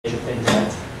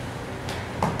internet.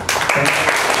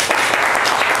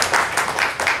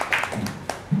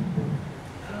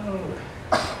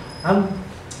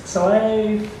 So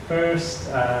I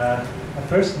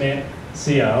first met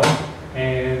CL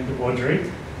and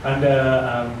Audrey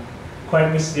under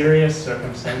quite mysterious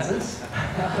circumstances.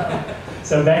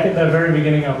 So back at the very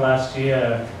beginning of last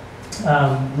year,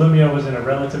 Loomio was in a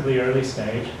relatively early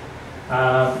stage,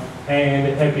 and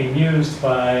it had been used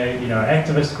by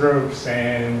activist groups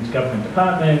and government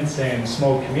departments and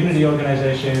small community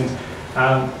organizations.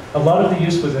 A lot of the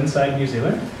use was inside New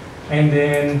Zealand, and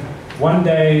then one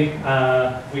day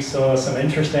we saw some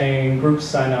interesting groups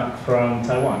sign up from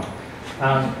Taiwan.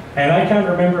 And I can't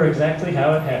remember exactly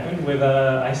how it happened,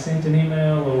 whether I sent an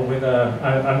email or whether,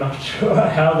 I'm not sure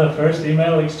how the first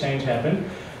email exchange happened.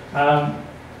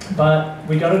 But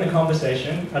we got in a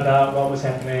conversation about what was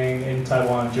happening in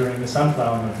Taiwan during the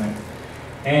Sunflower Movement.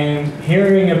 And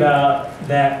hearing about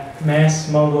that mass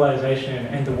mobilization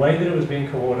and the way that it was being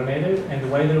coordinated and the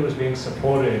way that it was being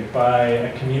supported by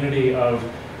a community of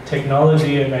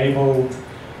technology-enabled,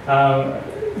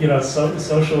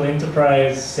 social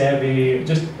enterprise savvy,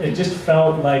 it just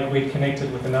felt like we'd connected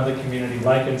with another community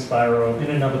like Inspiral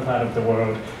in another part of the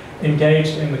world,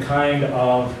 engaged in the kind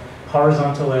of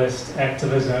horizontalist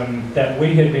activism that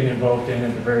we had been involved in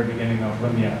at the very beginning of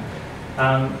Loomio.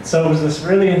 So it was this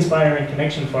really inspiring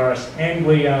connection for us, and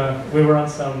we were on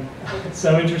some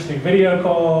interesting video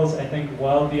calls, I think,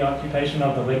 while the occupation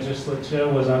of the legislature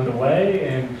was underway,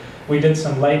 and we did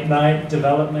some late night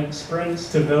development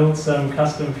sprints to build some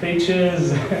custom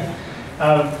features.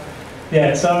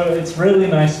 Yeah, so it's really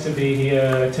nice to be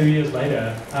here 2 years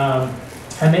later.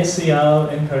 I met CL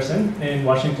in person in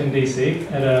Washington, D.C.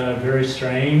 at a very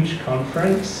strange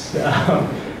conference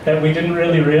that we didn't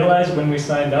really realize when we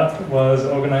signed up was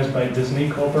organized by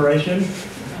Disney Corporation,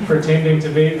 pretending to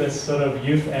be this sort of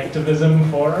youth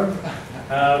activism forum.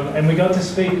 And we got to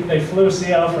speak. They flew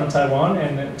CL from Taiwan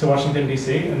to Washington,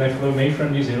 D.C., and they flew me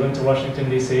from New Zealand to Washington,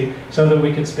 D.C., so that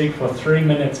we could speak for 3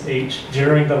 minutes each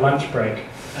during the lunch break.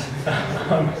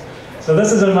 So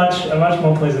this is a much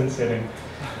more pleasant setting.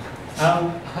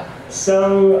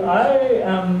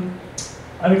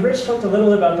 Rich talked a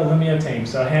little about the Loomio team.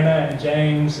 So Hannah and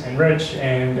James and Rich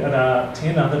and about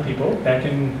 10 other people,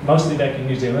 mostly back in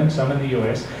New Zealand, some in the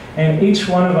US. And each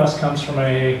one of us comes from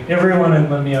everyone in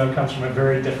Loomio comes from a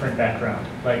very different background,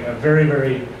 like a very,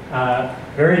 very,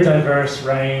 very diverse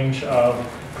range of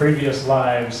previous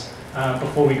lives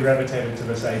before we gravitated to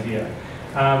this idea.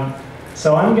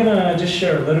 So I'm going to just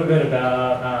share a little bit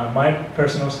about my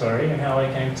personal story and how I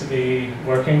came to be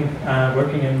working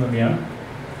in Loomio.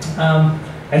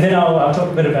 And then I'll talk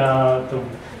a bit about the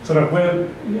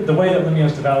way that Loomio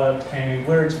is developed and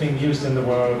where it's being used in the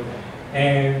world,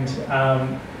 and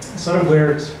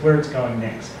where it's going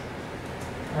next.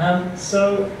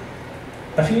 So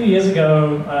a few years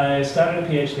ago, I started a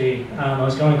PhD. I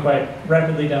was going quite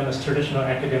rapidly down this traditional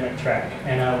academic track,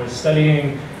 and I was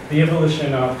studying the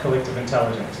evolution of collective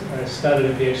intelligence. I started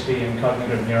a PhD in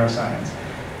cognitive neuroscience.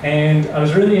 And I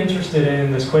was really interested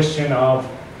in this question of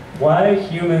why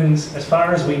humans, as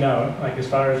far as we know, like as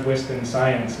far as Western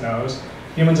science knows,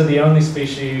 humans are the only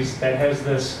species that has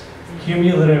this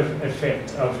cumulative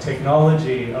effect of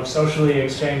technology, of socially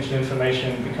exchanged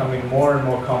information becoming more and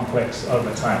more complex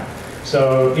over time.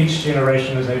 So each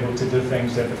generation is able to do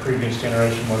things that the previous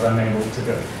generation was unable to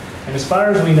do. And as far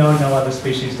as we know, no other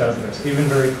species does this, even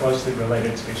very closely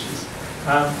related species.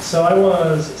 So I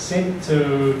was sent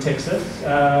to Texas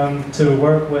to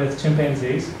work with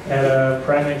chimpanzees at a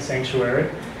primate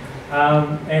sanctuary.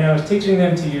 And I was teaching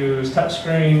them to use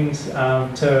touchscreens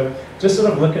to just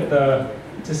sort of look at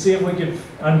to see if we could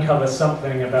uncover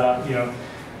something about,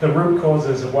 the root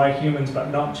causes of why humans, but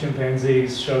not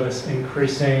chimpanzees, show this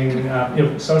increasing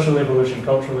social evolution,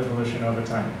 cultural evolution over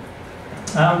time.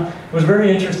 It was very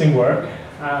interesting work,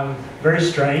 very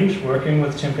strange working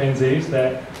with chimpanzees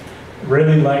that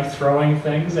really like throwing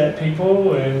things at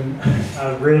people and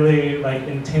are really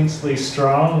intensely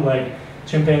strong. Like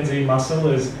chimpanzee muscle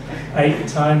is 8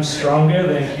 times stronger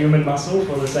than human muscle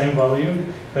for the same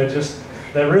volume.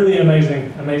 They're really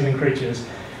amazing creatures.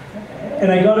 And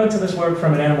I got into this work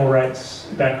from an animal rights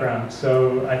background.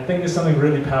 So I think there's something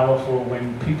really powerful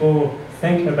when people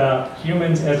think about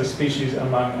humans as a species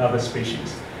among other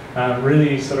species.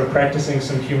 Really sort of practicing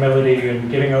some humility and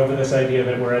getting over this idea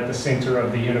that we're at the center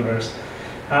of the universe.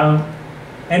 And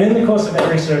in the course of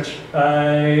that research,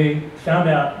 I found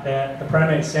out that the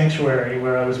primate sanctuary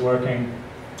where I was working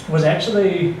was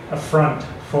actually a front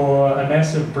for a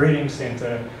massive breeding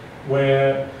center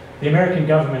where the American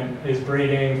government is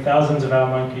breeding thousands of owl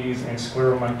monkeys and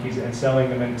squirrel monkeys and selling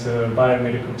them into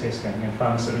biomedical testing and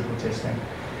pharmaceutical testing.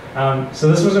 So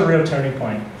this was a real turning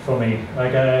point for me.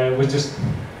 Like I was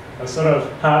sort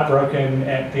of heartbroken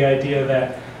at the idea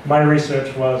that my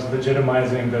research was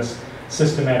legitimizing this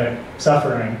systematic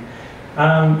suffering.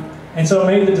 And so I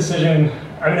made the decision.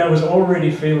 I mean, I was already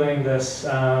feeling this,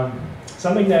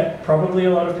 something that probably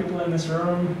a lot of people in this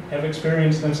room have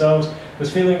experienced themselves,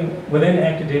 was feeling within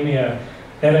academia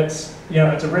that it's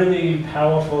a really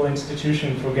powerful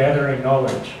institution for gathering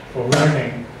knowledge, for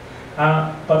learning,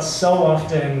 but so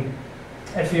often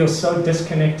it feels so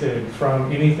disconnected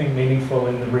from anything meaningful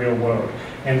in the real world,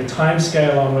 and the time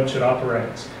scale on which it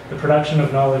operates, the production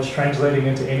of knowledge translating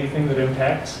into anything that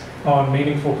impacts on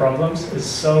meaningful problems is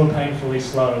so painfully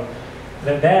slow.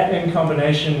 That in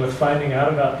combination with finding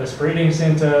out about this breeding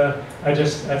center, I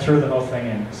threw the whole thing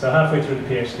in. So halfway through the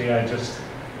PhD, I just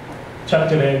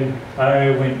chucked it in.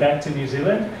 I went back to New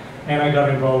Zealand and I got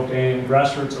involved in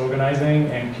grassroots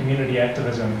organizing and community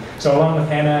activism. So along with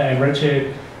Hannah and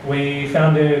Richard, we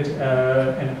founded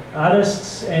an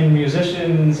artists and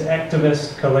musicians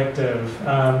activist collective,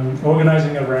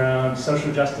 organizing around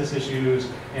social justice issues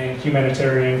and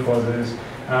humanitarian causes,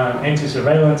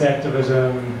 anti-surveillance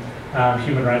activism,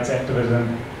 human rights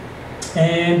activism.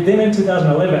 And then in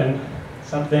 2011,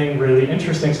 something really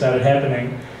interesting started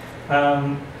happening.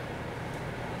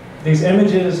 These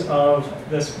images of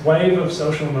this wave of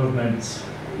social movements,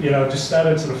 just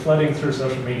started sort of flooding through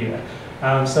social media.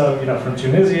 So, from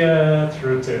Tunisia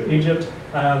through to Egypt,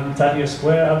 Tahrir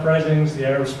Square uprisings, the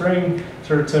Arab Spring,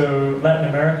 through to Latin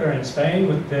America and Spain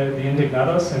with the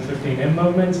Indignados and 15M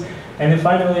movements, and then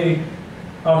finally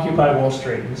Occupy Wall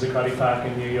Street in Zuccotti Park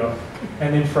in New York.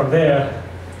 And then from there,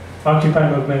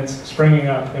 Occupy movements springing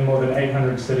up in more than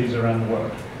 800 cities around the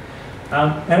world.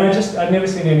 And I'd never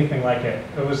seen anything like it.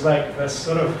 It was like this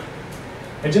sort of,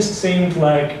 it just seemed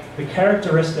like the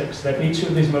characteristics that each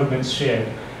of these movements shared.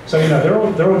 So they're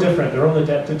all different, they're all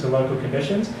adapted to local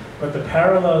conditions, but the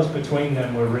parallels between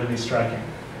them were really striking.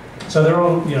 So they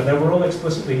were all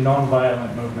explicitly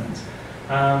non-violent movements.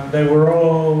 They were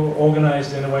all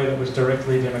organized in a way that was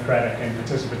directly democratic and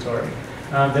participatory.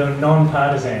 They were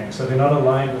non-partisan, so they're not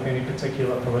aligned with any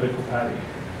particular political party.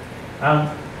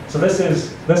 So this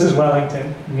is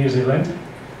Wellington, New Zealand.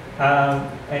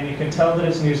 And you can tell that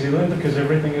it's New Zealand because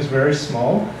everything is very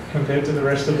small compared to the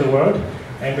rest of the world.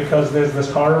 And because there's this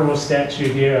horrible statue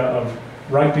here of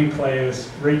rugby players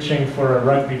reaching for a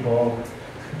rugby ball,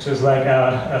 which is like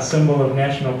a symbol of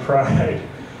national pride.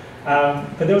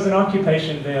 But there was an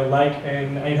occupation there, like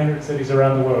in 800 cities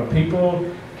around the world. People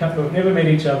who have never met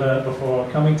each other before,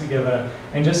 coming together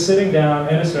and just sitting down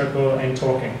in a circle and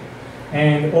talking,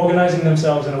 and organizing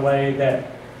themselves in a way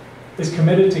that is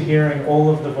committed to hearing all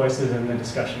of the voices in the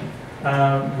discussion.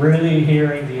 Really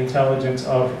hearing the intelligence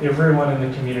of everyone in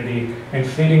the community and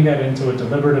feeding that into a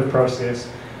deliberative process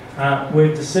where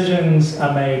decisions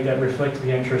are made that reflect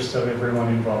the interests of everyone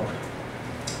involved.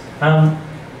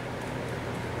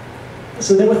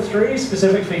 So there were three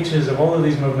specific features of all of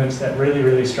these movements that really,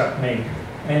 really struck me.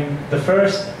 And the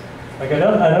first, I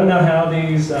don't know how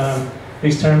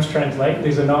these terms translate.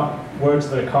 These are not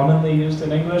words that are commonly used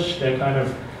in English. They're kind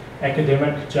of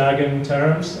academic jargon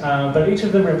terms, but each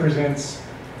of them represents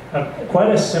quite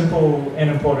a simple and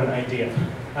important idea.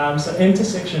 So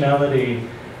intersectionality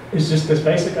is just this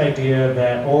basic idea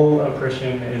that all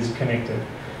oppression is connected,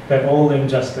 that all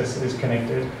injustice is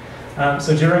connected.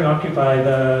 So during Occupy,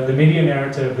 the media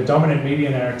narrative, the dominant media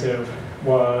narrative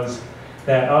was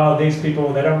that, these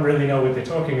people, they don't really know what they're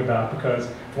talking about, because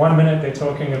one minute they're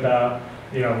talking about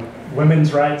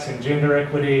women's rights and gender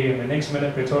equity, and the next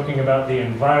minute they're talking about the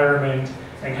environment,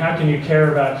 and how can you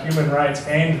care about human rights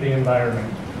and the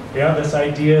environment? This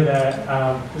idea that,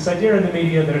 this idea in the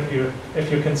media that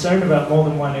if you're concerned about more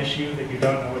than one issue, that you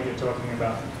don't know what you're talking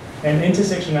about. And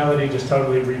intersectionality just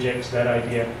totally rejects that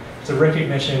idea. It's a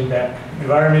recognition that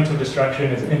environmental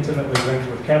destruction is intimately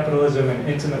linked with capitalism and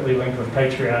intimately linked with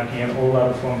patriarchy and all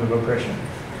other forms of oppression.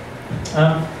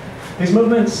 These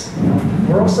movements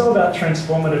were also about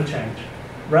transformative change,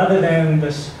 rather than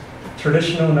this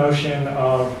traditional notion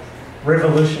of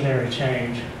revolutionary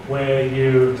change, where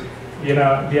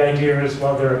the idea is,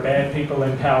 well, there are bad people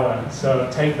in power, so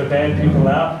take the bad people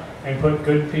out and put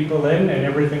good people in and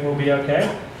everything will be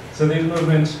okay. So these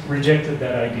movements rejected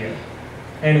that idea.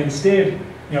 And instead,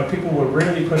 people were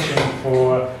really pushing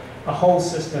for a whole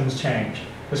systems change.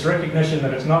 This recognition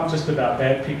that it's not just about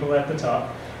bad people at the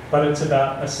top, but it's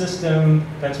about a system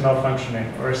that's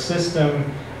malfunctioning, or a system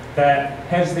that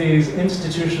has these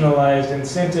institutionalized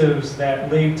incentives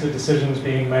that lead to decisions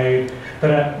being made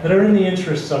that are in the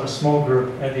interests of a small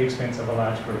group at the expense of a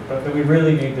large group, but that we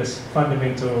really need this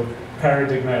fundamental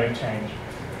paradigmatic change.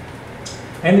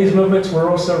 And these movements were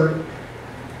also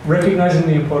recognizing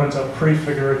the importance of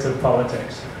prefigurative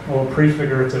politics, or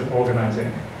prefigurative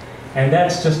organizing. And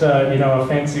that's just a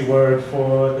fancy word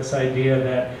for this idea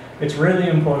that it's really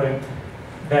important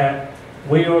that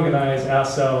we organize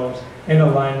ourselves in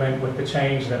alignment with the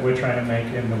change that we're trying to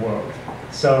make in the world.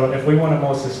 So if we want a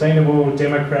more sustainable,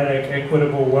 democratic,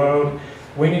 equitable world,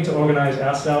 we need to organize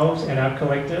ourselves and our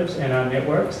collectives and our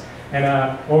networks and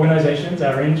our organizations,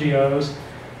 our NGOs,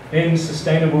 in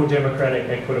sustainable, democratic,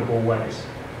 equitable ways.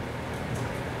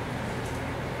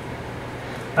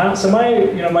 So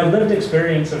my lived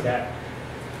experience of that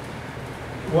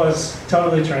was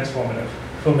totally transformative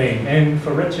for me and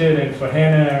for Richard and for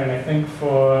Hannah, and I think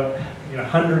for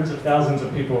hundreds of thousands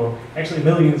of people, actually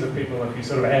millions of people if you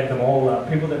sort of add them all up,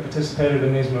 people that participated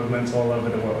in these movements all over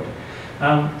the world.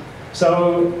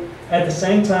 So at the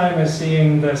same time as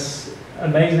seeing this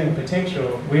amazing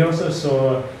potential, we also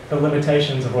saw the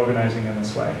limitations of organizing in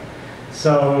this way.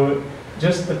 So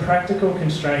just the practical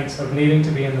constraints of needing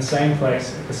to be in the same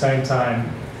place at the same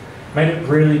time made it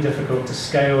really difficult to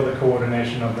scale the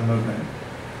coordination of the movement.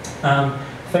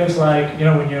 Things like,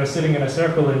 when you're sitting in a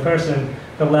circle in person,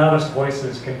 the loudest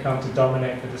voices can come to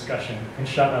dominate the discussion and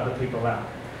shut other people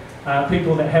out.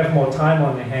 People that have more time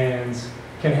on their hands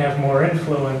can have more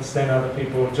influence than other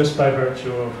people just by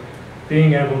virtue of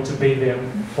being able to be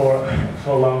them for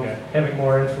longer, having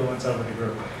more influence over the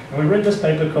group. And we read this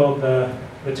paper called The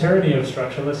Tyranny of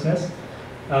Structurelessness,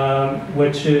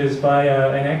 which is by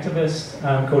an activist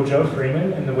called Jo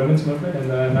Freeman in the women's movement in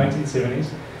the 1970s.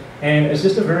 And it's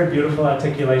just a very beautiful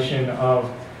articulation of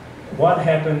what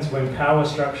happens when power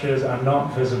structures are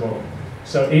not visible.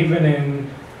 So even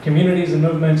in communities and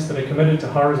movements that are committed to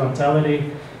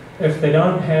horizontality, if they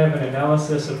don't have an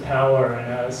analysis of power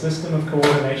and a system of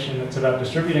coordination that's about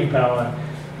distributing power,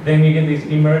 then you get these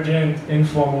emergent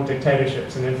informal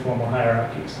dictatorships and informal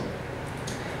hierarchies.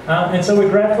 And so we're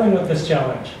grappling with this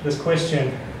challenge, this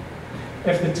question: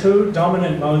 if the two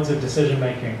dominant modes of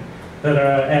decision-making that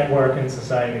are at work in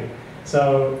society,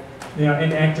 so in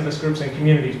activist groups and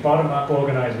communities, bottom-up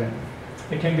organizing,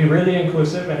 it can be really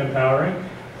inclusive and empowering,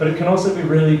 but it can also be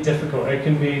really difficult. It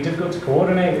can be difficult to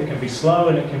coordinate, it can be slow,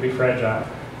 and it can be fragile.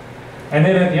 And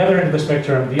then at the other end of the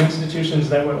spectrum, the institutions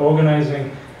that we're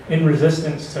organizing in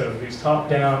resistance to, these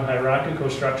top-down hierarchical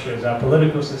structures, our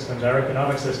political systems, our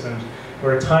economic systems,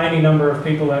 where a tiny number of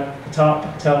people at the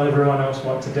top tell everyone else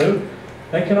what to do,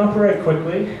 they can operate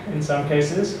quickly in some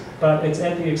cases, but it's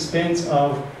at the expense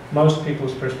of most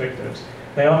people's perspectives.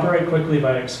 They operate quickly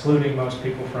by excluding most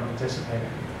people from participating.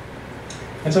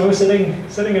 And so we're sitting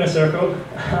in a circle,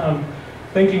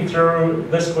 thinking through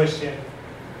this question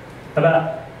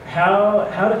about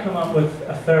how to come up with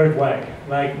a third way.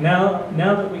 Like now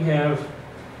that we have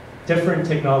different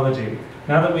technology,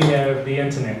 now that we have the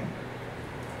internet,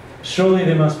 surely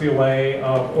there must be a way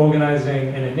of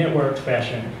organizing in a networked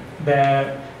fashion,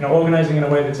 that organizing in a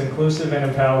way that's inclusive and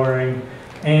empowering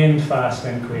and fast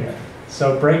and clear.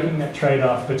 So breaking that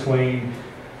trade-off between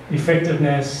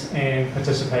effectiveness and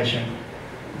participation,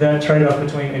 that trade-off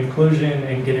between inclusion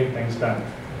and getting things done.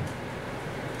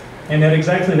 And at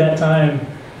exactly that time,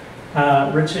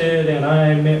 Richard and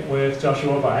I met with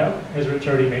Joshua Bio, as Rich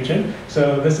already mentioned.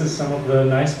 So this is some of the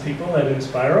nice people at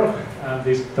Inspiral,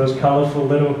 those colorful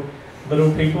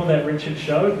little people that Richard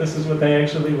showed. This is what they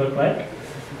actually look like.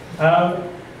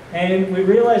 And we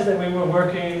realized that we were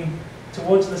working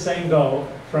towards the same goal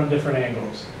from different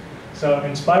angles. So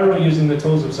in Spiral, using the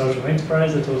tools of social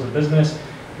enterprise, the tools of business,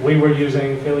 we were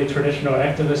using fairly traditional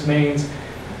activist means.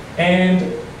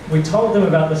 And we told them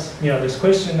about this, this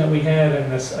question that we had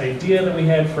and this idea that we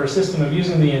had for a system of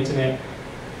using the internet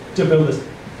to build this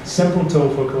simple tool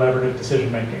for collaborative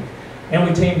decision making. And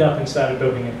we teamed up and started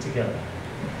building it together.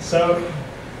 So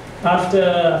after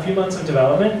a few months of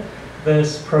development,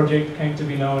 this project came to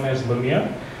be known as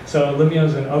Loomio. So Loomio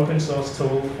is an open source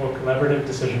tool for collaborative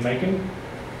decision making.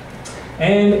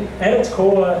 And at its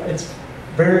core, it's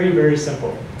very, very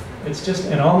simple. It's just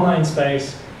an online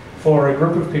space for a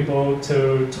group of people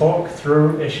to talk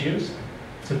through issues,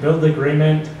 to build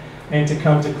agreement, and to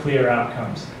come to clear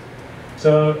outcomes.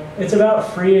 So it's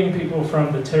about freeing people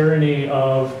from the tyranny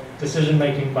of decision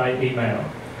making by email,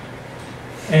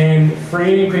 and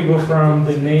freeing people from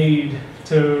the need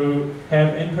to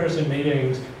have in-person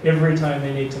meetings every time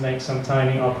they need to make some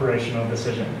tiny operational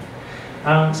decision.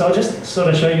 So I'll just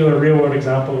sort of show you a real-world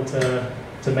example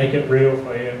to make it real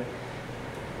for you.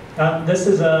 This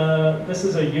is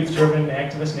a youth-driven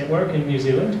activist network in New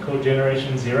Zealand called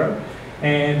Generation Zero,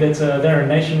 and they're a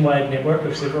nationwide network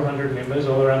of several hundred members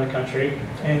all around the country,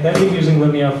 and they've been using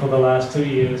Loomio for the last 2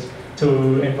 years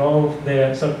to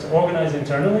to organize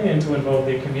internally and to involve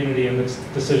their community in the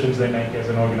decisions they make as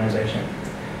an organization.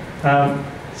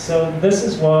 So this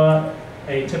is what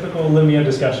a typical Loomio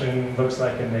discussion looks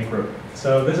like in their group.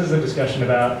 So this is a discussion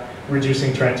about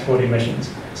reducing transport emissions.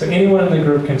 So anyone in the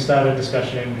group can start a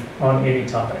discussion on any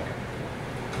topic.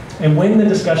 And when the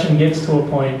discussion gets to a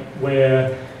point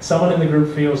where someone in the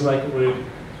group feels like it would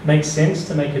make sense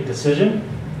to make a decision,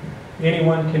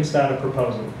 anyone can start a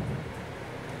proposal.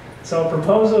 So a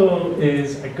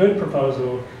good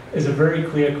proposal is a very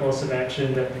clear course of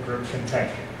action that the group can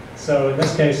take. So in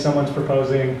this case, someone's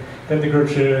proposing that the group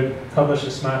should publish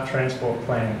a smart transport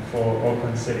plan for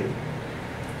Auckland City.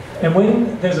 And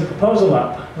when there's a proposal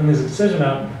up, when there's a decision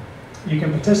up, you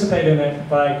can participate in it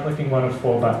by clicking one of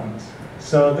 4 buttons.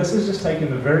 So this is just taking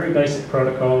the very basic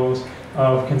protocols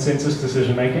of consensus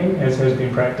decision making, as has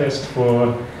been practiced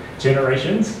for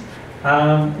generations,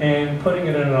 and putting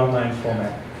it in an online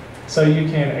format. So you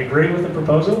can agree with the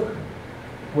proposal,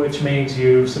 which means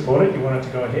you support it, you want it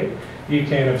to go ahead. You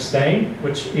can abstain,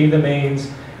 which either means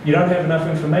you don't have enough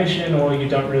information or you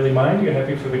don't really mind, you're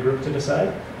happy for the group to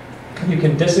decide. You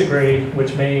can disagree,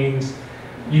 which means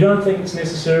you don't think it's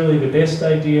necessarily the best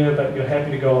idea, but you're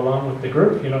happy to go along with the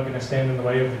group. You're not going to stand in the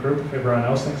way of the group if everyone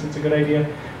else thinks it's a good idea.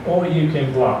 Or you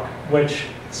can block, which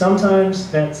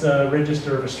sometimes that's a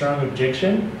register of a strong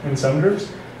objection in some groups.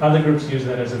 Other groups use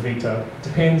that as a veto.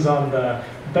 Depends on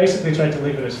basically try to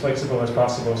leave it as flexible as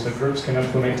possible so groups can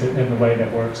implement it in the way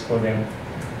that works for them.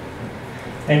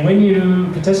 And when you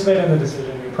participate in the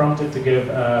decision, you're prompted to give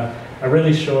a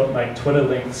really short, like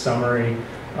Twitter-length summary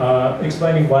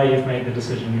explaining why you've made the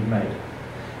decision you've made.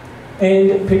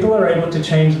 And people are able to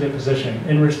change their position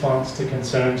in response to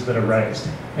concerns that are raised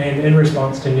and in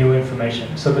response to new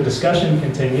information. So the discussion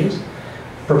continues.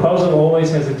 Proposal always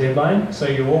has a deadline, so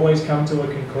you always come to a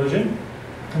conclusion.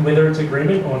 And whether it's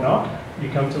agreement or not, you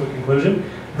come to a conclusion.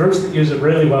 Groups that use it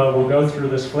really well will go through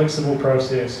this flexible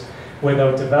process where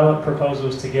they'll develop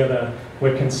proposals together,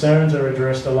 where concerns are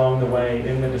addressed along the way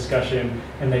in the discussion,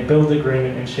 and they build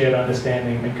agreement and shared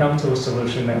understanding and come to a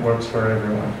solution that works for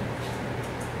everyone.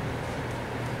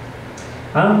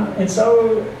 And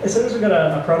so as soon as we got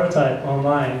a prototype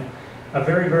online, a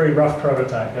very, very rough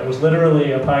prototype that was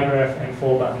literally a pie graph and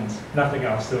 4 buttons, nothing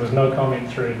else. There was no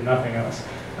comment thread, nothing else.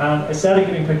 It started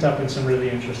getting picked up in some really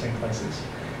interesting places.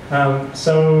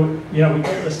 So, we built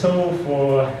this tool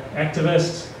for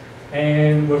activists,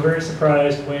 and we're very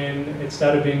surprised when it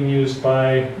started being used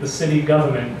by the city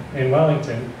government in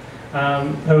Wellington,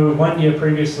 who 1 year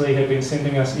previously had been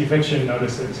sending us eviction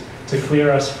notices to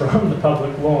clear us from the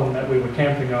public lawn that we were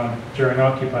camping on during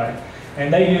Occupy.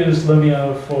 And they used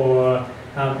Loomio for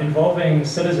involving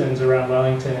citizens around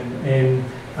Wellington in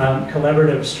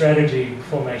collaborative strategy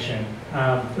formation.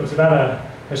 It was about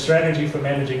a strategy for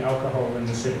managing alcohol in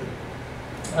the city.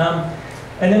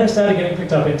 And then it started getting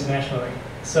picked up internationally.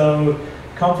 So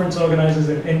conference organizers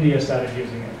in India started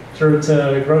using it, through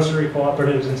to grocery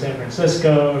cooperatives in San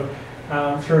Francisco,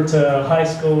 through to high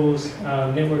schools,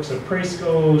 networks of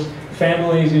preschools,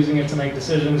 families using it to make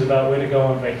decisions about where to go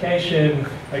on vacation,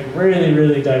 like really,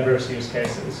 really diverse use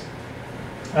cases.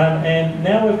 And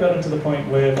now we've gotten to the point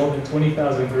where more than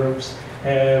 20,000 groups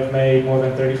have made more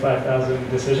than 35,000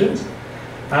 decisions,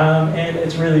 and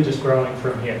it's really just growing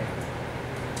from here.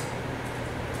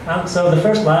 So the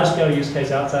first large-scale use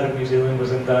case outside of New Zealand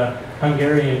was in the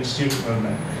Hungarian student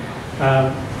movement.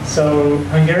 So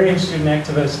Hungarian student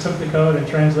activists took the code and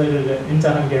translated it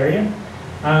into Hungarian,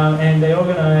 and they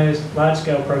organized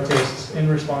large-scale protests in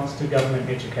response to government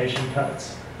education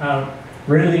cuts.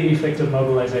 Really effective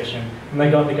mobilization, and they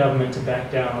got the government to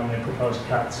back down on their proposed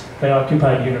cuts. They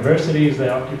occupied universities, they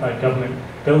occupied government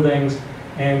buildings,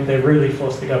 and they really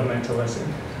forced the government to listen.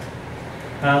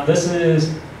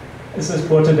 This is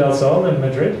Puerta del Sol in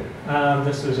Madrid.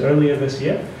 This was earlier this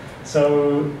year.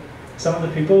 So some of the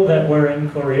people that were in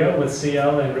Korea with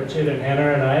CL and Richard and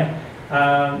Hannah and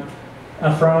I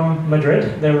are from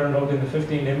Madrid. They were involved in the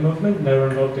 15M movement. They were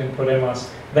involved in Podemos.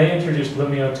 They introduced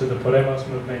Loomio to the Podemos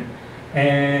movement.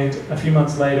 And a few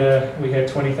months later, we had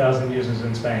 20,000 users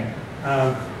in Spain.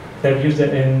 They've used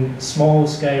it in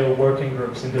small-scale working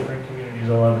groups in different communities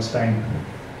all over Spain.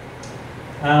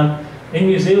 In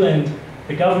New Zealand,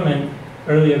 the government,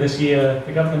 earlier this year,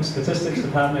 the government statistics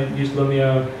department used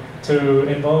Loomio to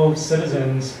involve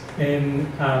citizens in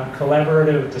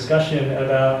collaborative discussion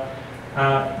about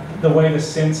the way the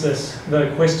census, the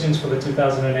questions for the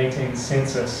 2018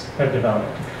 census have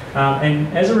developed. And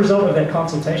as a result of that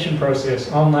consultation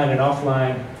process, online and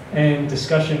offline, and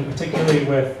discussion, particularly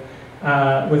with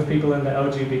people in the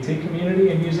LGBT community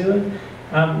in New Zealand,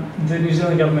 the New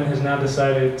Zealand government has now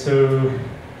decided to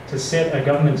set a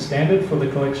government standard for the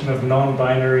collection of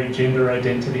non-binary gender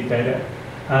identity data,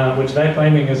 which they're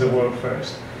claiming is a world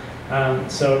first.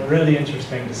 So really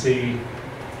interesting to see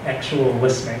actual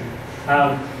listening.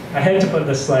 I had to put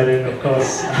this slide in, of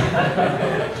course,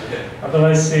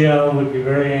 otherwise CL would be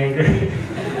very angry.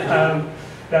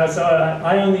 So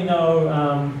I only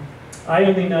know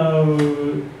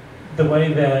the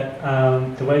way that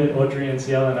Audrey and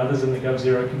CL and others in the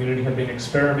GovZero community have been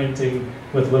experimenting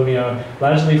with Loomio,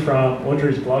 largely from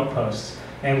Audrey's blog posts,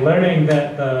 and learning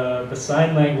that the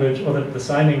sign language, or the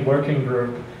signing working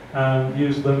group,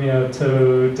 used Loomio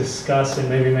to discuss and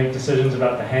maybe make decisions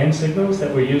about the hand signals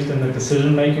that were used in the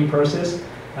decision-making process.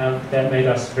 That made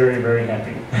us very, very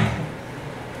happy.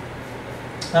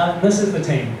 This is the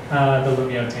team, the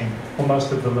Loomio team, or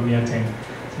most of the Loomio team.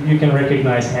 So you can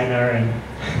recognize Hannah and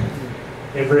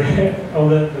all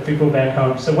the people back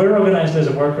home. So we're organized as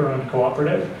a worker-owned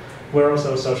cooperative. We're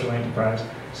also a social enterprise.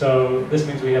 So this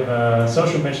means we have a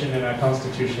social mission in our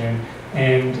constitution,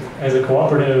 and as a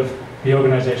cooperative, the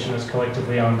organization is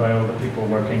collectively owned by all the people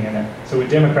working in it. So we're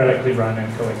democratically run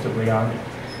and collectively owned.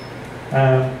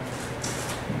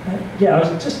 Yeah, I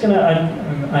was just gonna,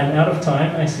 I'm out of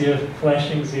time. I see a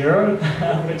flashing 0,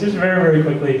 but just very, very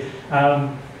quickly.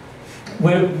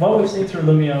 What we've seen through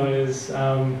Loomio is,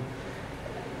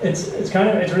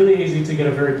 it's really easy to get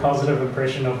a very positive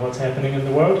impression of what's happening in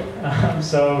the world.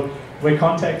 So we're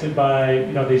contacted by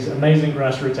these amazing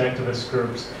grassroots activist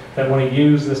groups that want to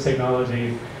use this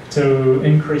technology to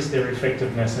increase their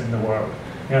effectiveness in the world,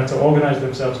 to organize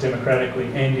themselves democratically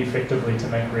and effectively to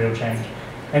make real change.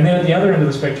 And then at the other end of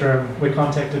the spectrum, we're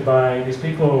contacted by these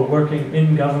people working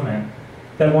in government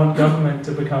that want government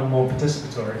to become more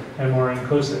participatory and more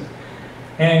inclusive.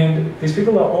 And these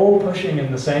people are all pushing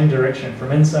in the same direction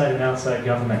from inside and outside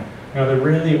government. They're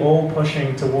really all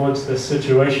pushing towards this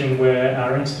situation where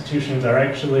our institutions are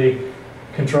actually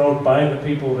controlled by the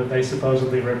people that they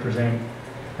supposedly represent.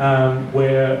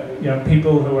 Where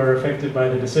people who are affected by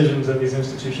the decisions that these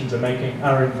institutions are making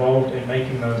are involved in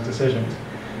making those decisions.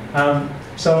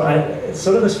 So it's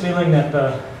sort of this feeling that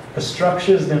the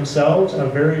structures themselves are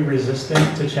very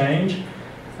resistant to change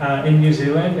in New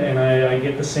Zealand, and I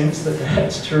get the sense that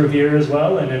that's true here as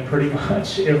well, and in pretty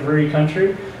much every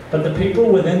country. But the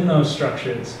people within those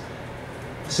structures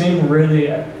seem really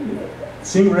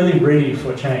ready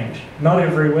for change. Not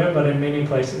everywhere, but in many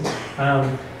places.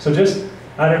 So just,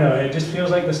 I don't know, it just feels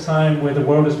like this time where the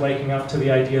world is waking up to the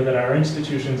idea that our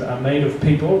institutions are made of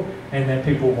people and that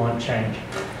people want change.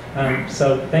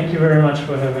 So thank you very much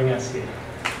for having us here.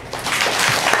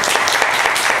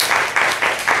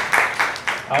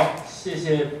 好，谢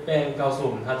谢 Ben 告诉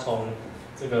我们他从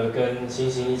这个跟星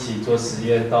星一起做实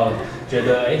验到觉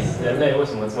得人类为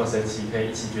什么这么神奇，可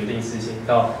以一起决定事情，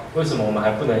到为什么我们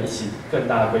还不能一起更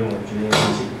大规模地决定事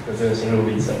情的这个心路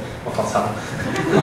历程，哇，好长。